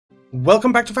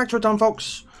Welcome back to Factory Town,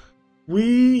 folks.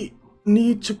 We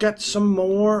need to get some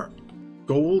more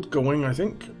gold going, I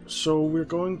think. So we're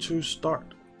going to start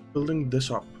building this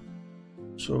up.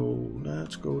 So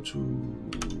let's go to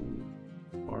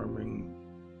farming,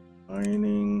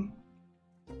 mining,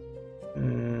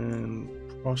 and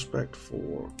prospect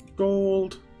for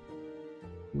gold.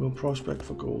 We'll prospect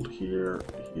for gold here,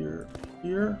 here,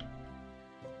 here.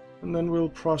 And then we'll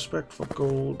prospect for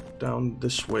gold down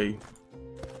this way.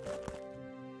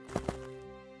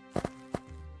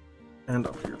 And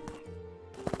up here.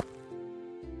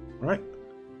 Right,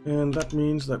 and that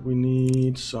means that we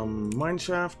need some mine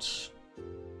shafts.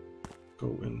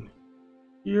 Go in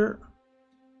here.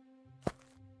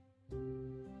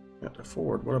 Can't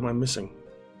afford. What am I missing?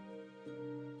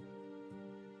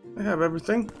 I have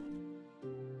everything.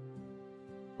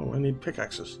 Oh, I need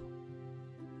pickaxes.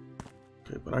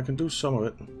 Okay, but I can do some of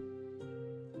it.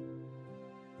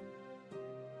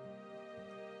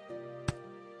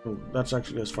 Oh, that's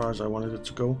actually as far as I wanted it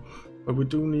to go. But we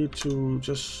do need to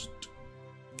just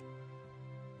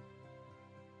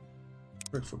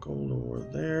look for gold over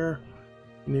there.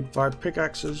 We need 5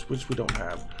 pickaxes, which we don't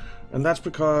have. And that's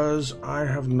because I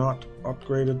have not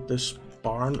upgraded this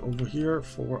barn over here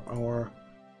for our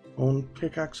own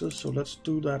pickaxes. So let's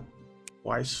do that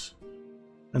twice.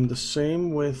 And the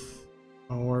same with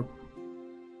our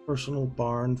personal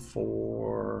barn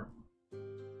for...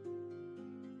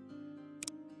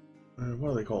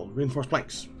 what are they called? Reinforced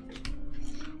planks.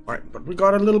 Alright, but we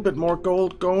got a little bit more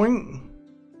gold going.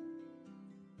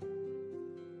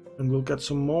 And we'll get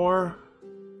some more.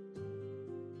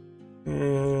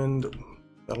 And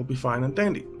that'll be fine and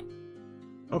dandy.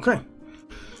 Okay.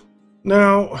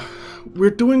 Now, we're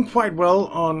doing quite well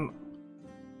on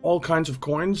all kinds of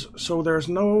coins, so there's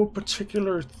no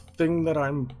particular thing that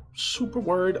I'm super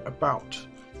worried about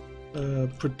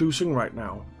producing right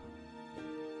now.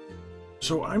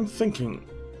 So I'm thinking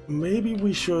maybe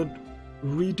we should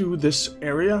redo this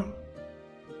area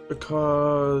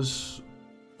because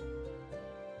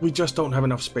we just don't have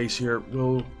enough space here.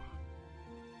 We'll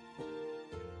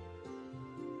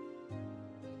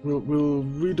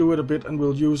redo it a bit and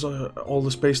we'll use all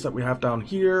the space that we have down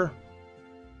here.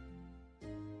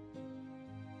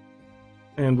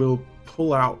 And we'll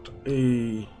pull out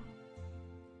a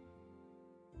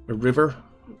river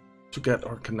to get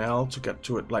our canal to get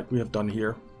to it like we have done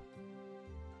here.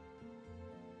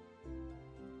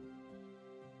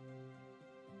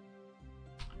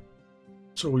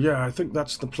 So yeah, I think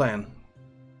that's the plan.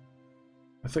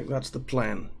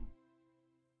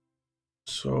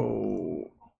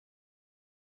 So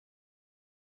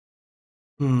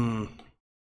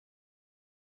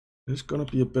it's gonna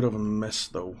be a bit of a mess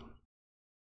though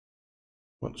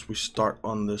once we start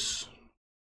on this.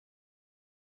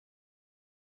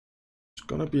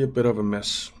 Gonna be a bit of a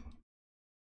mess,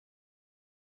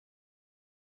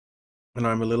 and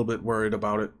I'm a little bit worried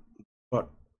about it, but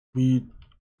we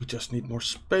just need more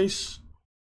space,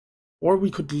 or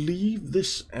we could leave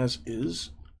this as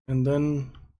is and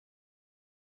then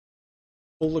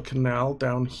pull the canal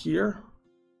down here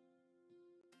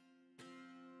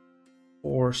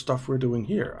for stuff we're doing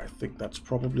here. I think that's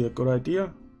probably a good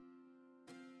idea.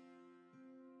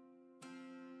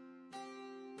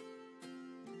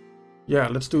 Yeah,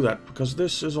 let's do that, because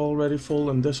this is already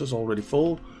full and this is already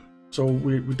full. So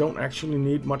we don't actually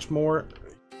need much more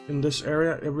in this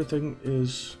area. Everything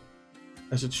is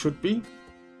as it should be.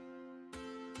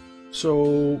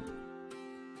 So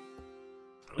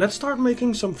let's start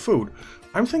making some food.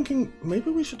 I'm thinking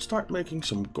maybe we should start making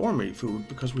some gourmet food,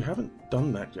 because we haven't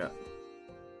done that yet.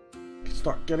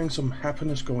 Start getting some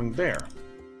happiness going there.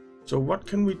 So what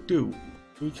can we do?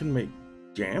 We can make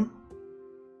jam.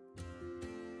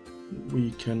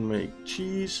 We can make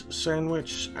cheese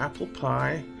sandwich, apple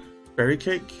pie, berry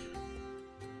cake,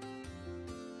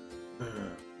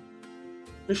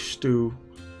 fish stew,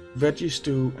 veggie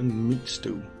stew, and meat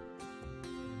stew.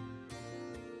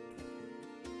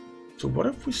 So what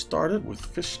if we started with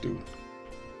fish stew?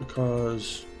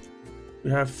 Because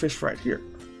we have fish right here.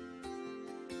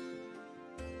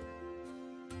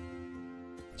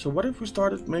 So what if we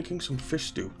started making some fish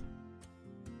stew?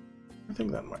 I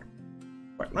think that might be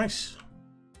quite nice.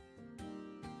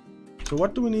 So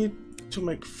what do we need to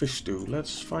make fish stew?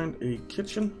 Let's find a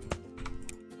kitchen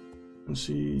and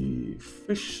see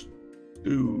fish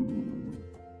stew.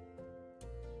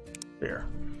 There.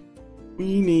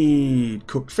 We need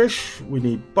cooked fish, we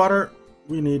need butter,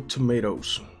 we need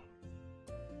tomatoes.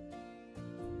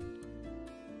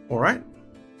 Alright.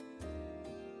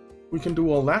 We can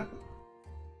do all that.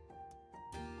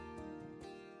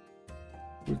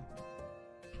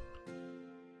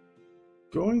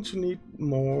 going to need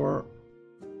more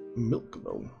milk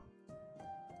though.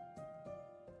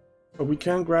 But we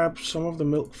can grab some of the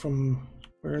milk from,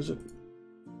 where is it?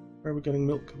 Where are we getting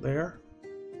milk? There.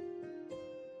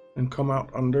 And come out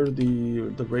under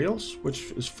the rails,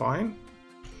 which is fine.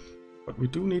 But we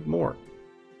do need more.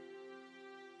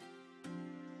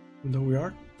 Even though we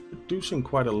are producing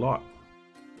quite a lot.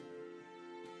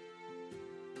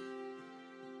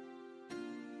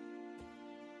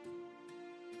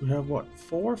 We have what,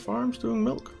 4 farms doing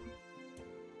milk?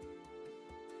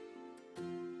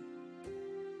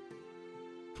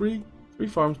 3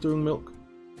 farms doing milk.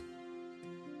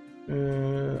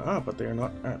 But they are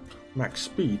not at max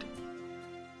speed.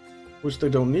 Which they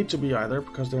don't need to be either,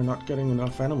 because they're not getting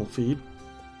enough animal feed.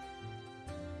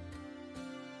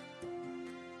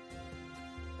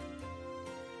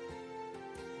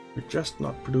 We're just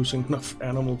not producing enough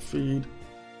animal feed.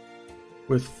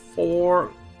 With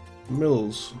 4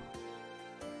 mills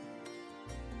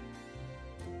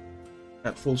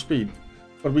at full speed.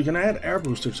 But we can add air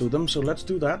booster to them, so let's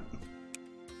do that.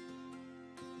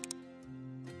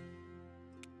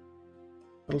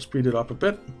 That'll speed it up a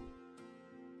bit.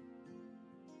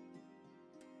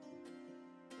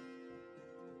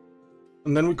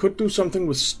 And then we could do something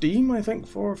with steam, I think,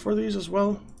 for these as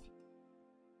well.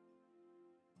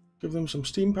 Give them some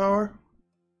steam power.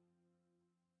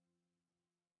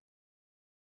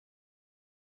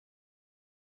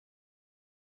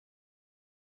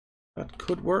 That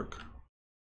could work.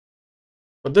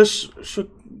 But this should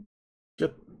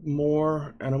get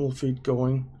more animal feed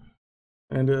going.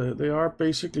 And they are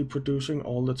basically producing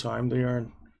all the time. They are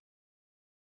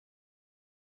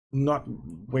not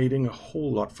waiting a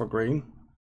whole lot for grain.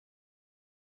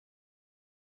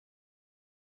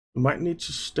 We might need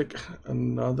to stick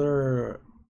another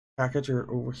packager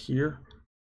over here.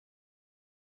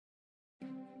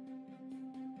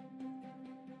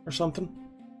 Or something.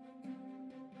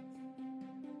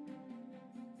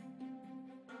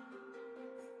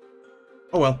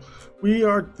 Oh well,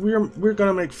 we're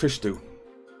gonna make fish stew.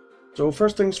 So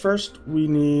first things first, we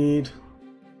need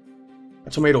a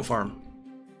tomato farm.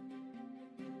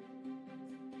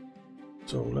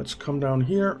 So let's come down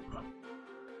here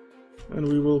and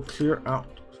we will clear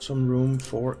out some room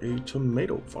for a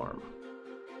tomato farm.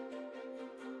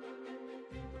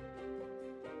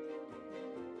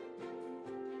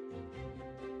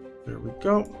 There we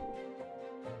go.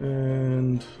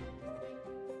 And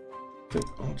I think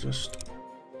I'll just...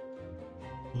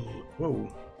 Whoa.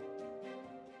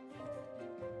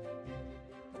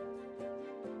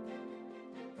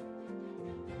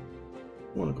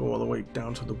 I want to go all the way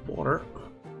down to the water.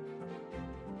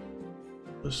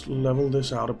 Let's level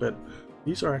this out a bit.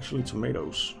 These are actually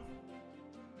tomatoes.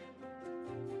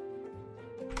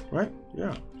 Right?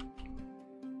 Yeah.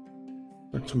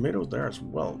 There are tomatoes there as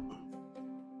well.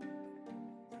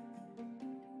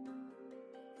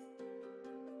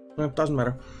 It doesn't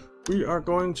matter. We are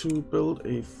going to build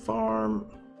a farm.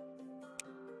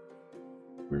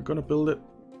 We're going to build it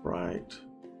right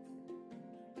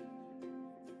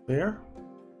there.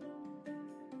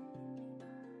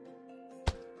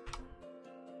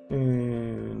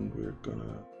 And we're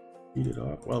gonna heat it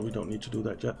up. Well, we don't need to do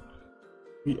that yet.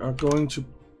 We are going to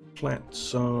plant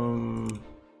some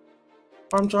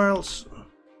farm tiles.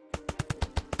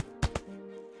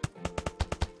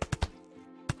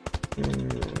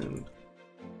 And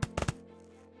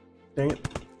dang it.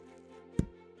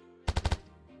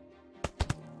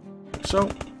 Like so.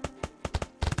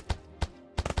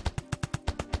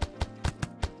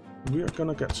 We are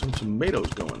gonna get some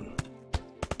tomatoes going.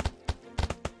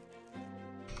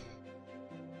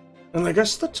 And I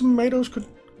guess the tomatoes could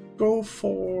go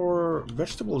for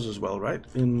vegetables as well, right?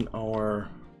 In our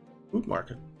food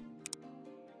market.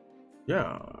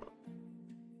 Yeah.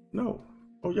 No.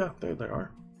 Oh yeah, there they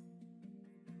are.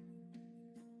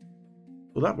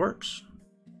 So that works.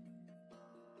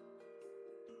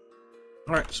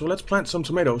 Alright, so let's plant some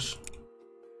tomatoes.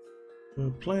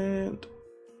 We'll plant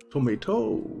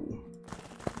tomato.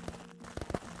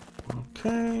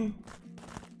 Okay.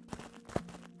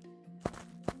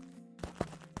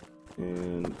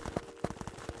 And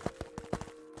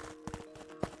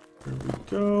there we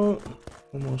go.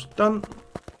 Almost done.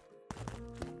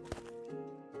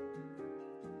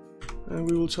 And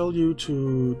we will tell you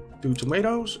to do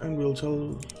tomatoes, and we'll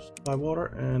tell supply water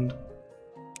and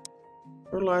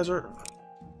fertilizer.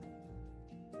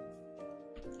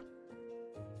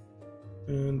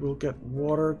 And we'll get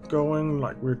water going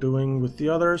like we're doing with the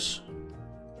others.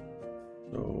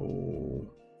 So,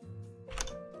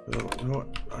 you know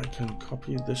what? I can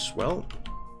copy this well.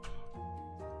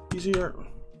 Easier.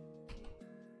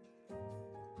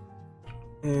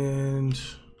 And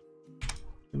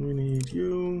then we need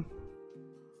you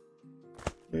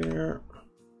there,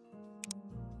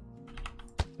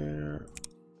 there,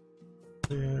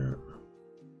 there,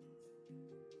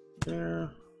 there,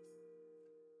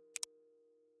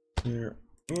 there,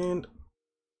 and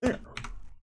there.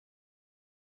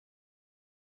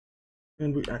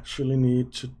 And we actually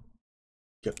need to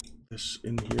get this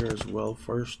in here as well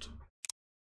first.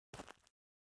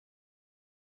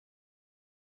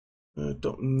 I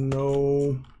don't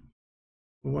know.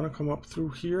 We want to come up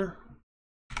through here.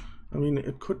 I mean,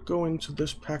 it could go into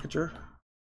this packager.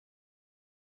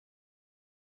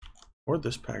 Or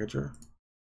this packager.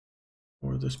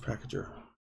 Or this packager.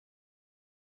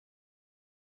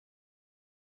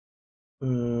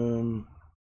 I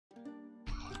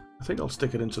think I'll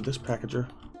stick it into this packager.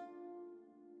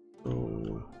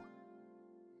 So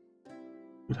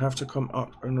you'd have to come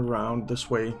up and around this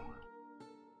way.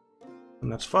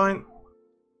 And that's fine.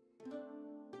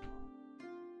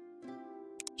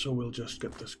 So we'll just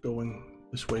get this going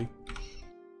this way.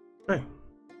 Okay.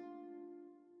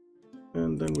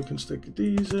 And then we can stick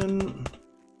these in.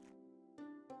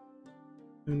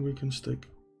 And we can stick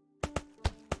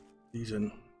these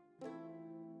in.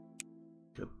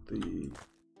 Get the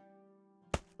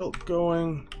belt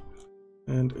going.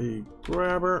 And a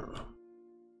grabber.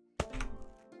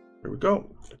 There we go.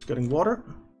 It's getting water.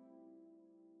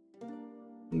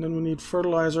 And then we need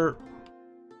fertilizer.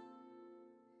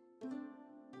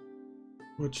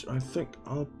 Which I think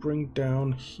I'll bring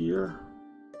down here.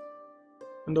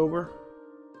 And over.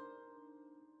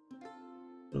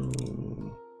 So,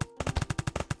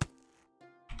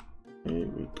 okay,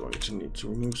 we're going to need to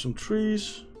remove some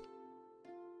trees.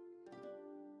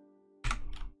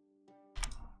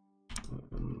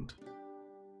 And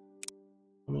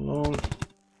come along.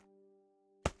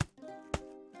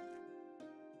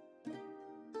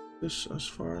 This as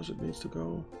far as it needs to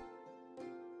go.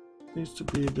 It needs to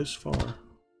be this far.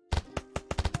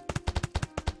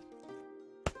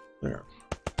 There.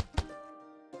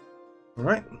 All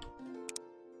right.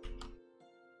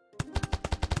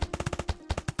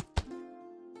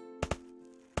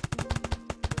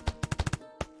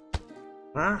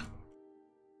 Ah.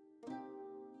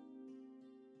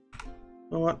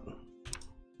 You know what?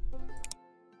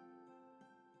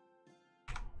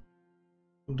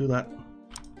 We'll do that.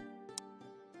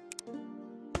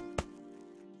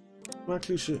 I'm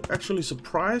actually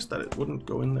surprised that it wouldn't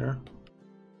go in there.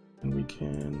 And we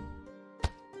can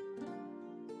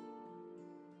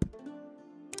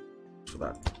for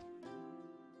that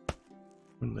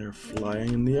when they're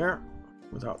flying in the air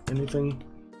without anything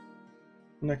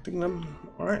connecting them.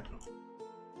 All right,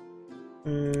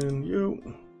 and you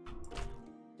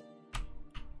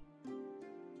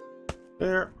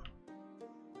there,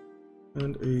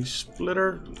 and a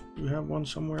splitter. You have one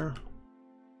somewhere.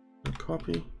 A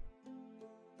copy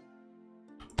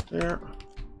there.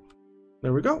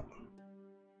 There we go.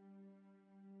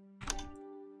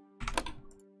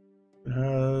 It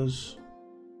has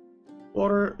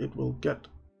water. It will get.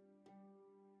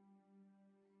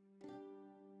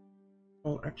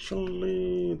 Well,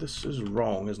 actually, this is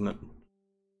wrong, isn't it?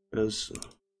 It is.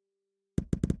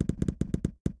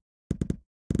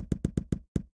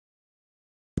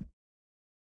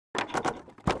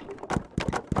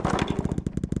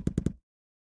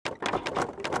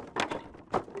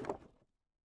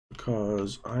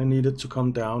 Because I need it to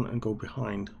come down and go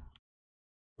behind.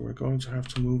 We're going to have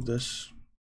to move this.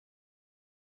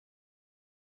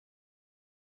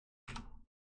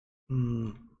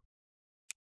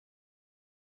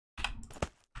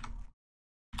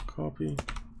 Copy.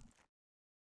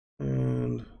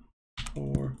 And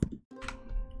 4.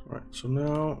 Alright, so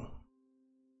now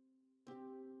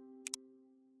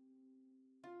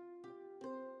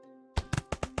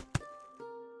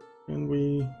can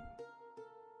we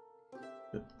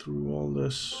get through all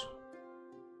this?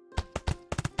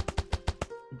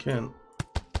 We can.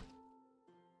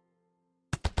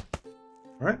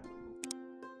 All right.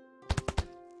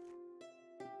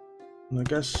 And I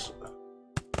guess,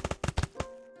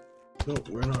 no,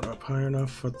 we're not up high enough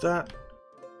for that.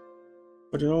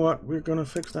 But you know what? We're gonna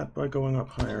fix that by going up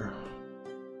higher.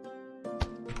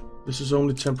 This is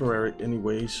only temporary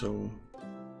anyway, so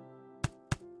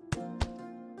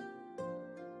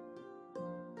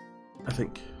I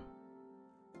think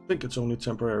it's only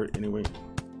temporary anyway.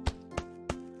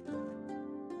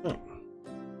 Oh.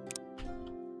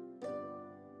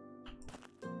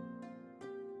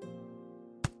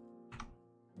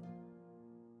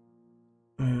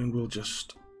 And we'll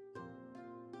just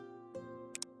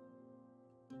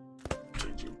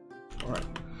change you. All right.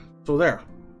 So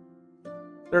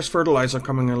there's fertilizer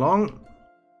coming along.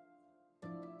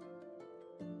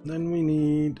 Then we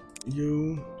need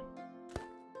you.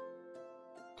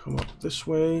 Come up this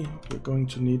way. We're going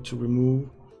to need to remove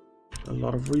a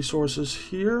lot of resources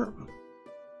here.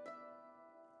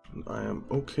 And I am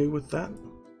okay with that.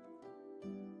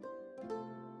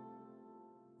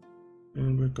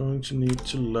 And we're going to need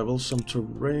to level some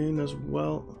terrain as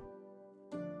well.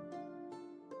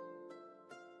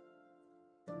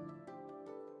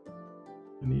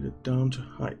 I need it down to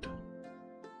height.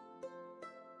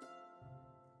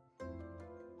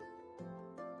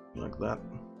 Like that.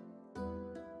 I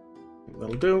think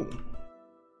that'll do.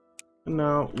 And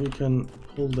now we can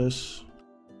pull this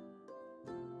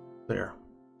there.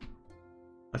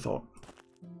 I thought.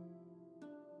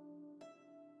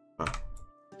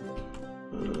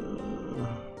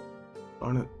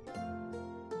 Darn it.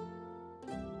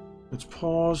 Let's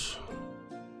pause.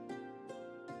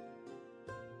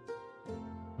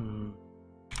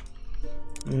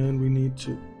 And we need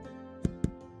to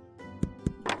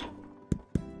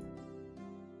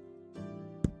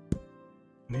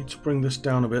bring this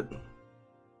down a bit.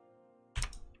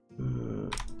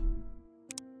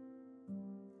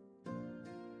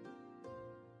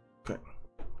 Okay.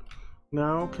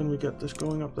 Now can we get this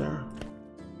going up there?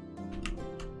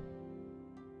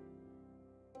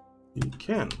 We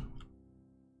can.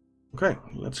 Okay,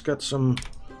 let's get some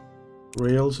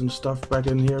rails and stuff back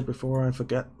in here before I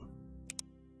forget.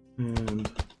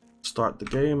 And start the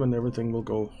game and everything will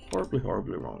go horribly,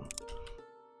 horribly wrong.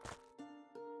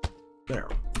 There.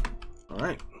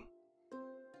 Alright.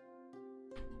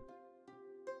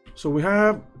 So we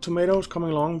have tomatoes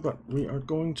coming along, but we are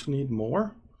going to need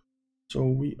more. So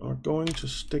we are going to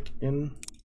stick in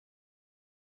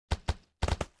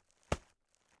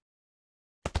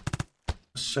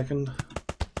a second.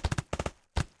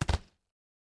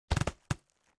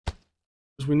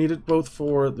 Because we need it both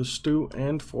for the stew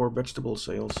and for vegetable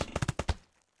sales.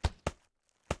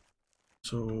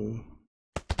 So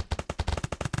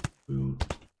we'll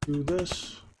do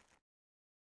this.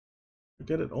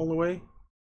 Get it all the way?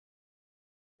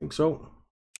 I think so.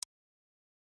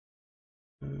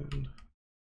 And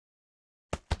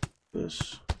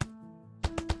this.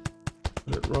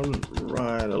 Let it run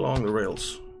right along the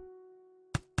rails.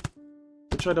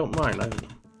 Which I don't mind. I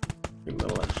think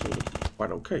that'll actually look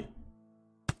quite okay.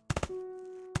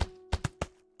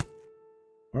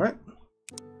 Alright.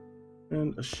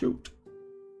 And a chute.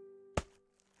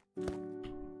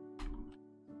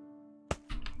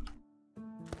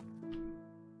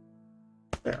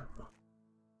 There.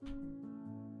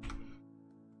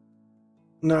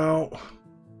 Now,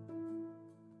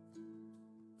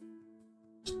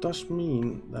 this does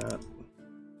mean that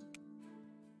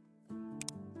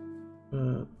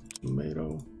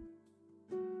tomato,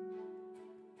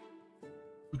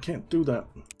 we can't do that.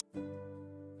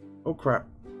 Oh crap.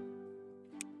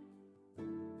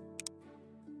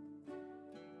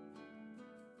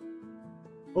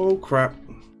 Oh crap.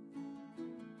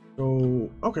 So,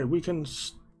 okay, we can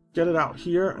get it out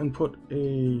here and put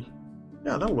a,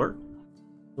 yeah, that'll work.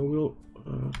 So we'll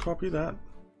copy that.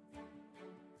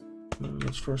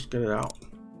 Let's first get it out.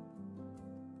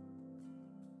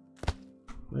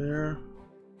 There.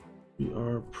 We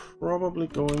are probably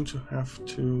going to have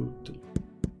to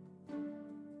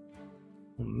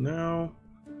now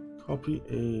copy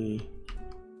a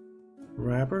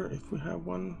grabber if we have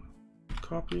one.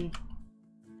 Copy.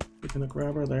 Click in a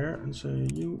grabber there and say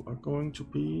you are going to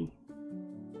be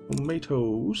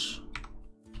tomatoes.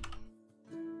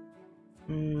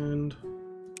 And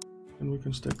we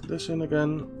can stick this in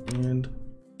again and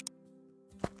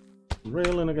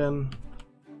rail in again,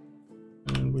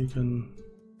 and we can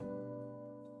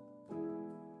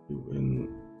do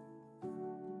in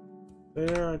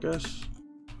there, I guess.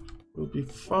 We'll be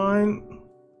fine.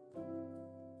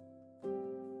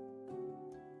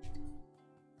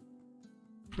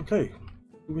 Okay,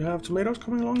 do we have tomatoes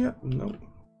coming along yet? No.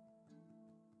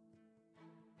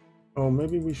 Oh,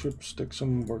 maybe we should stick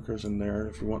some workers in there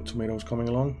if we want tomatoes coming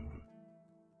along.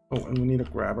 Oh, and we need a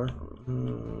grabber.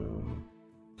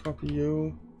 Copy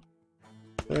you.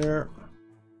 There.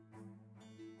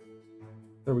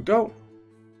 There we go.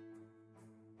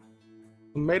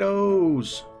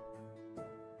 Tomatoes!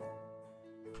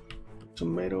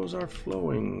 Tomatoes are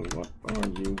flowing. What are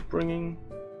you bringing?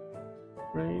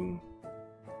 Grain.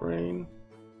 Grain.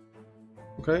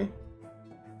 Okay.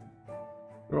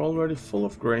 You're already full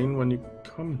of grain when you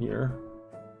come here.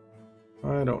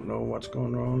 I don't know what's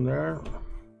going on there.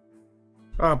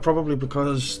 Probably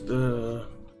because the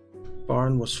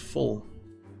barn was full.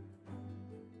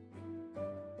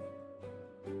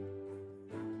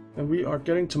 And we are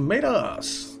getting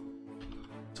tomatoes!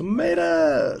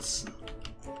 Tomatoes!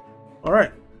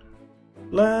 Alright,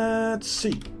 Let's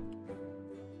see.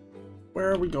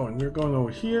 Where are we going? We're going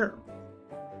over here.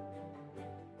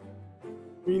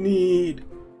 We need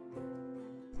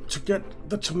to get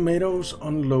the tomatoes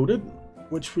unloaded,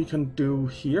 which we can do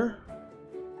here.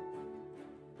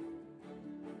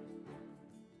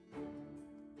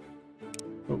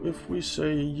 So if we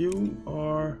say you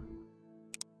are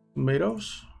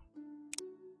tomatoes,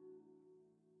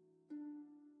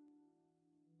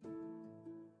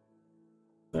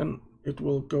 then it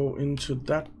will go into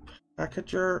that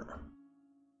packager.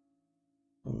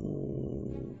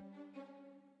 Oh,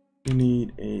 we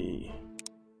need a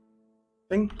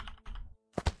thing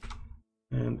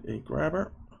and a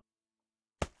grabber.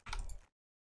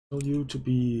 Tell you to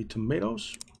be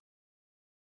tomatoes.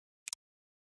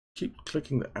 Keep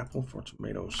clicking the apple for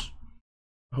tomatoes.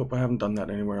 I hope I haven't done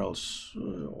that anywhere else,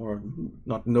 or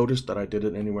not noticed that I did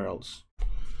it anywhere else.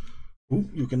 Ooh,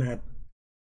 you can add.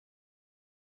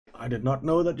 I did not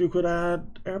know that you could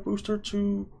add air booster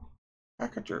to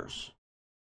packagers.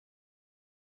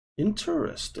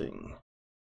 Interesting.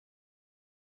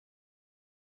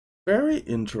 Very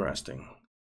interesting.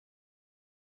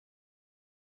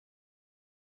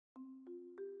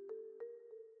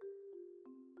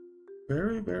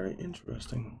 Very, very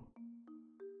interesting.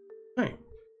 Okay.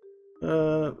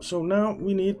 So now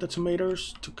we need the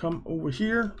tomatoes to come over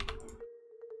here.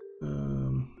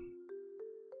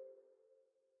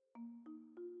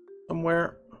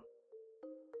 Somewhere.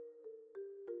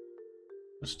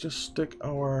 Let's just stick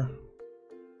our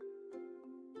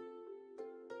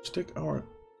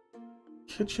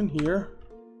kitchen here,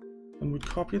 and we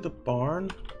copy the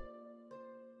barn.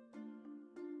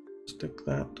 Stick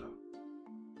that.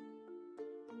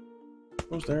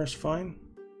 Goes there is fine.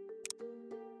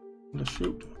 And the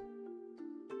chute.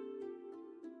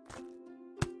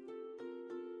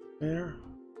 There.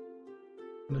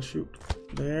 And the chute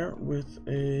there with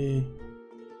a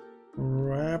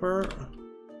grabber.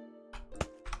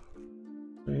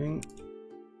 Thing.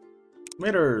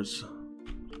 Tomatoes.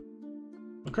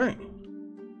 Okay.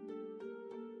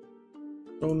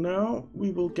 So now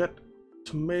we will get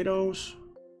tomatoes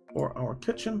for our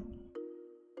kitchen.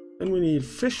 Then we need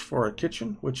fish for our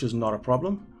kitchen, which is not a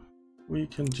problem. We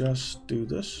can just do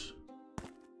this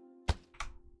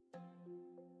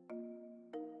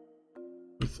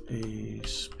with a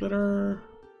splitter.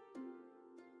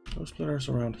 No splitters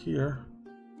around here.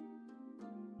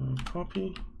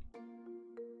 Copy.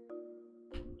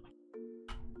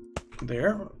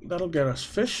 There, that'll get us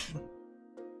fish.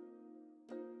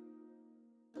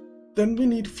 Then we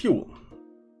need fuel.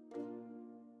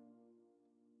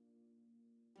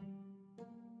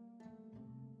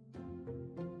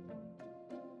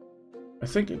 I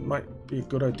think it might be a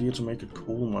good idea to make a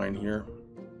coal mine here.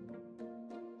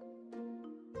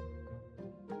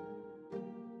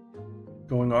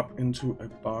 Going up into a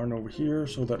barn over here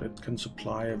so that it can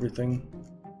supply everything.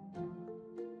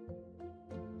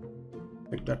 I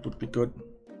think that would be good.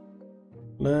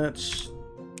 Let's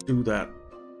do that.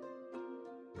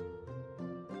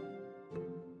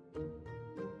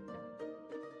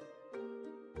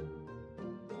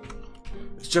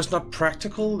 It's just not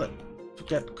practical to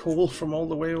get coal from all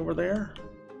the way over there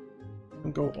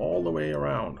and go all the way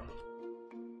around.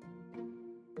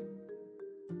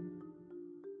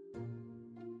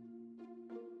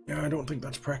 Yeah, I don't think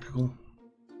that's practical.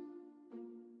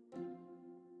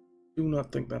 Do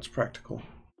not think that's practical.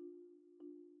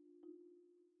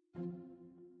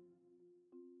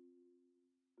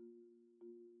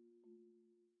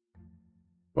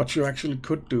 What you actually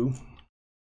could do,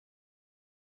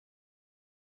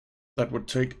 that would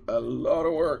take a lot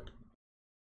of work.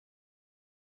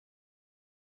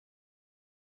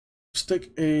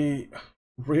 Stick a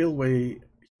railway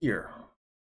here,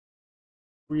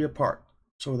 3 apart,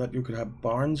 so that you could have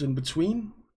barns in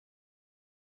between.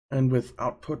 And with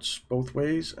outputs both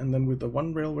ways, and then with the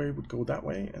one railway would go that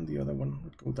way, and the other one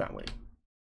would go that way.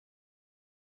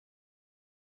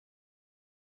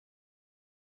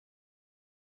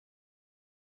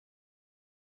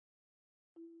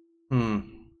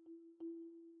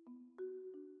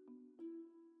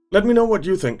 Let me know what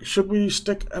you think. Should we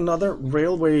stick another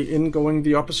railway in going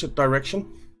the opposite direction?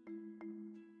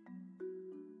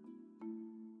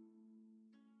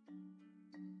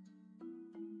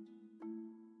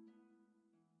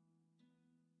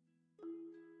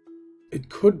 It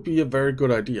could be a very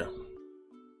good idea.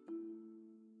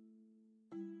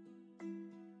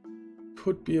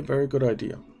 Could be a very good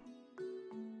idea.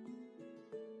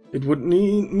 It would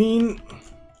mean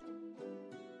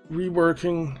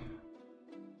reworking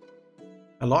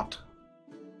a lot,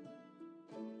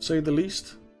 say the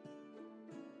least.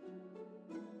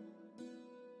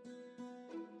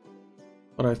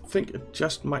 but I think it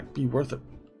just might be worth it.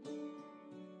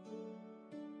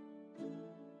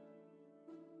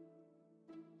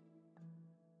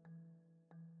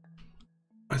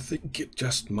 I think it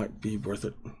just might be worth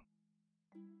it.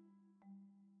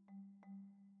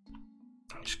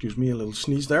 Excuse me, a little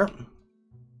sneeze there.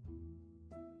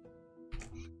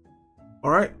 All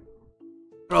right.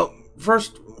 Well,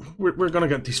 first, we're gonna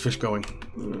get these fish going.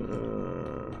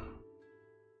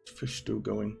 Fish stew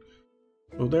going.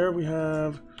 So there we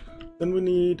have. Then we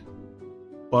need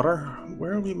butter.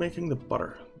 Where are we making the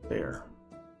butter? There.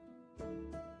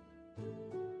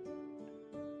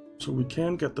 So we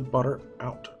can get the butter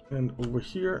out and over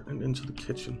here and into the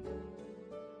kitchen.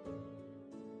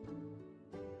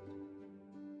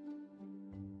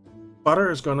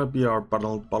 Butter is gonna be our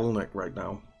bottleneck right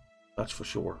now. That's for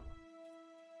sure.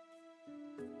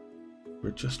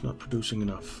 We're just not producing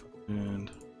enough.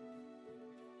 And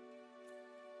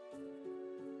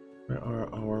where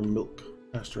are our milk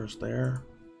pastures there?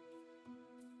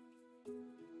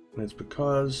 And it's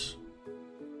because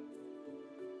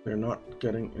they're not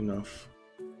getting enough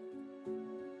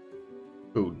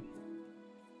food.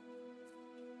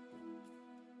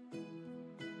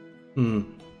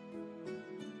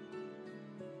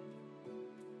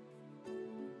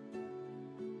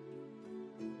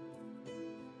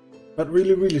 That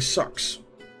really sucks.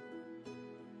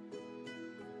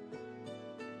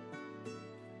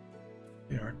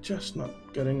 They are just not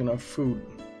getting enough food.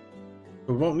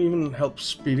 It won't even help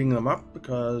speeding them up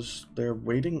because they're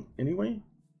waiting anyway.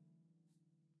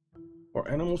 For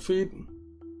animal feed,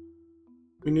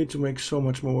 we need to make so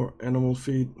much more animal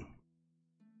feed.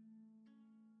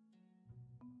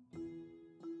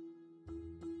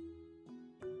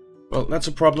 Well, that's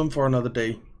a problem for another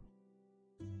day.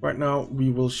 Right now,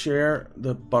 we will share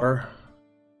the butter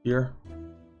here.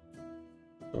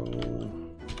 So,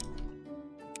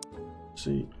 let's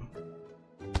see.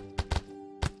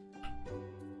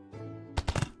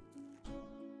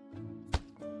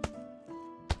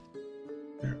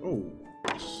 There. Oh,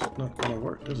 it's not gonna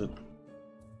work, is it?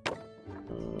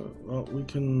 Well, we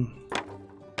can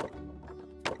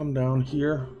come down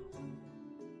here.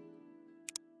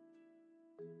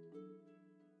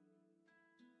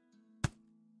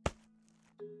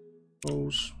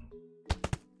 Those.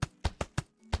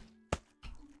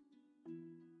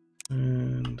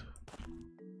 And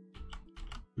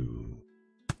do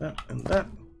that and that.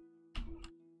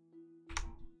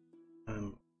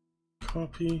 And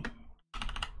copy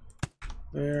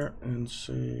there and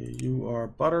say you are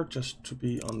butter just to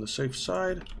be on the safe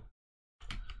side.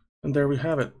 And there we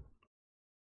have it.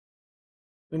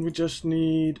 Then we just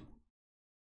need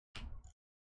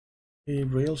a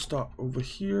rail stop over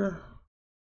here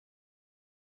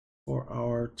for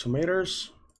our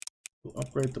tomatoes. We'll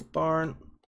upgrade the barn.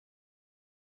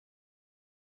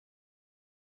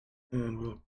 And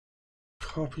we'll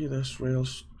copy this rail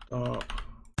stop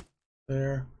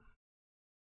there.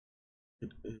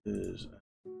 It is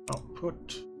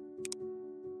output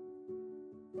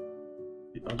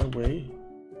the other way.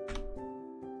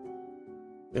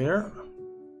 There.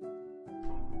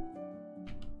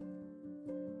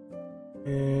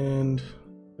 And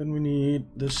then we need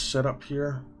this setup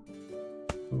here.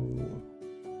 So,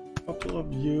 couple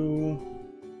of you,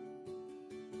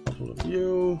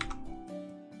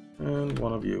 and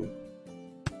one of you.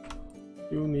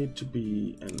 You need to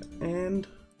be an and.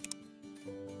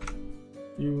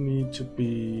 You need to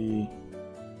be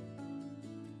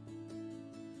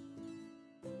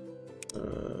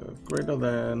greater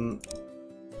than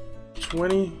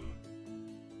 20.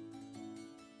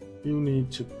 You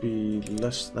need to be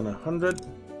less than 100.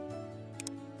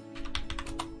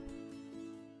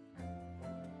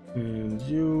 And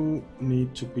you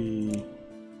need to be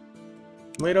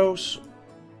tomatoes.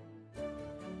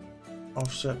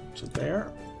 Offset to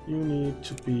there. You need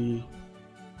to be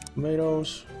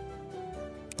tomatoes.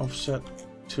 Offset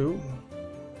 2.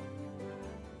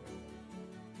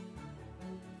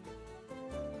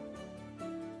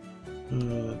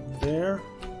 There.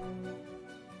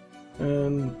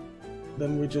 And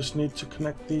then we just need to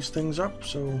connect these things up.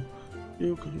 So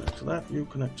you connect to that, you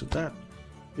connect to that,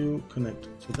 you connect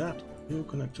to that, you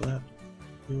connect to that,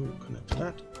 you connect to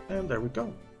that, and there we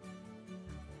go.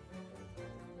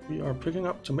 We are picking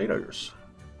up tomatoes,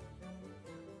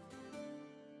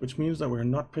 which means that we're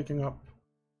not picking up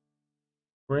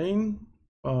grain,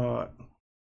 but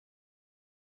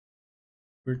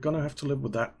we're gonna have to live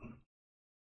with that.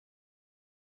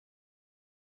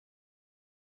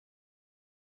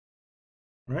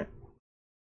 Right?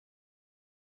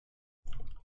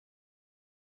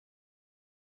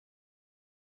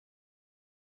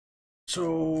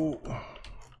 So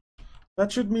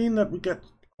that should mean that we get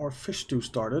our fish stew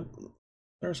started.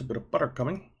 There's a bit of butter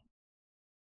coming.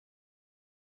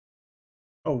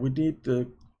 Oh, we need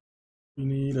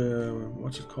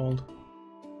what's it called?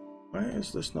 Why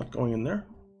is this not going in there?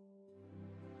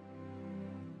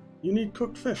 You need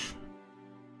cooked fish.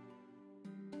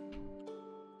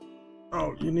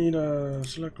 Oh, you need a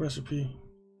select recipe.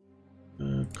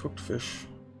 Cooked fish.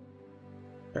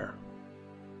 There.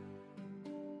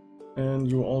 And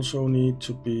you also need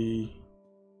to be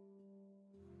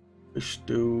fish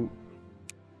stew.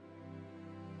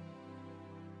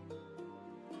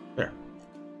 There.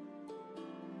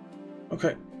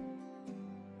 Okay.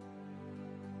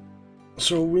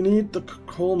 So we need the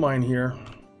coal mine here.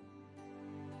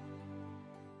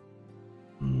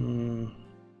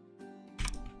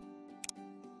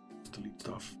 Let's delete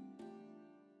stuff.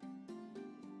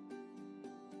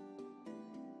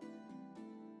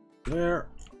 There.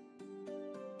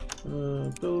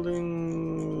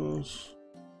 Buildings.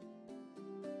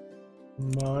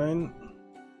 Mine.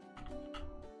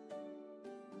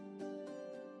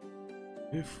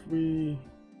 If we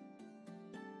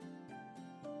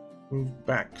move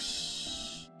back,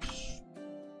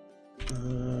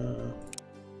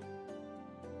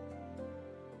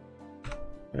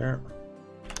 there,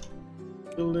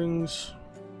 buildings,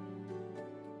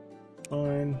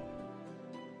 fine,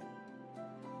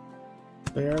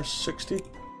 there, 60,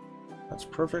 that's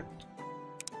perfect,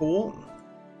 cool,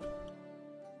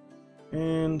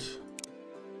 and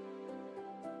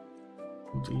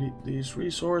delete these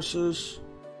resources.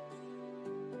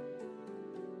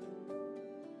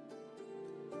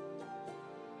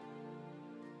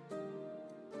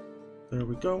 There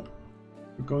we go.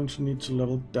 We're going to need to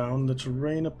level down the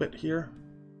terrain a bit here.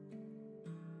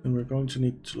 And we're going to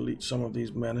need to delete some of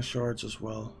these mana shards as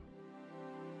well.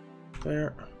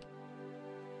 There.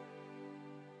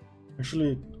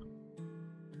 Actually,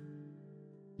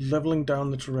 leveling down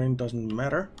the terrain doesn't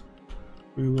matter.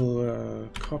 We will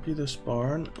copy this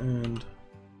barn and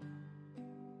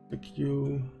stick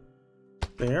you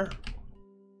there.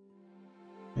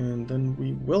 And then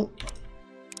we will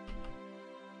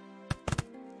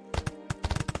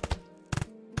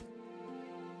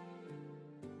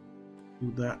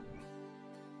do that.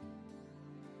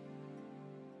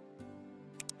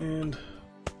 And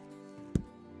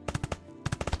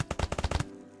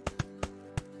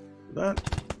that.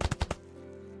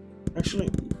 Actually,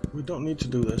 we don't need to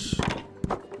do this.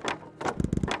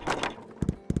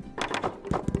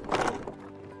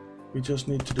 We just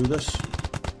need to do this.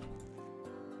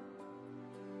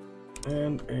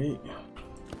 And a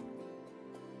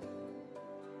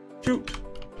shoot.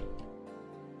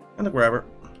 And a grabber.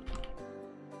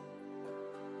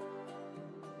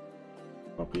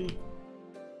 Copy.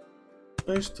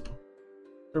 Paste.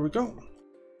 There we go.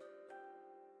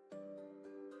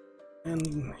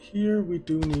 And here we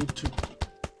do need to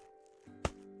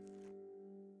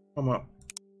come up.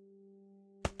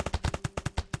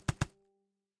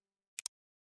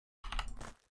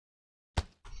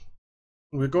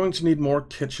 We're going to need more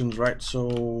kitchens, right?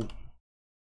 So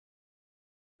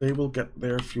they will get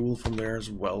their fuel from there as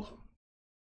well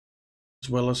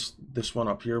as this one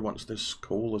up here once this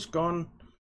coal is gone.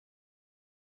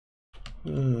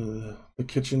 The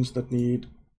kitchens that need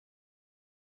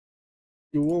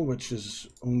fuel, which is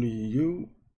only you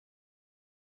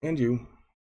and you,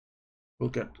 will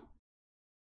get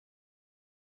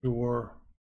your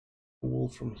fuel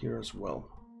from here as well.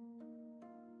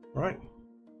 Right.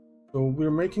 So we're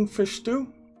making fish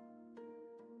stew.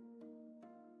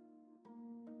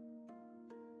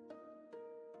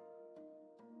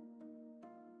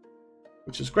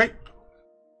 Which is great.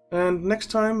 And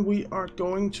next time we are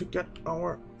going to get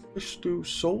our fish stew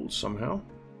sold somehow.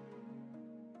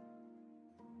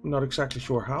 I'm not exactly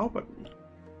sure how, but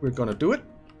we're gonna do it.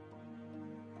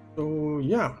 So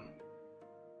yeah.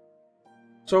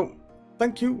 So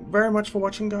thank you very much for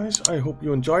watching, guys. I hope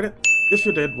you enjoyed it. If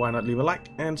you did, why not leave a like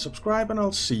and subscribe, and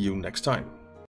I'll see you next time.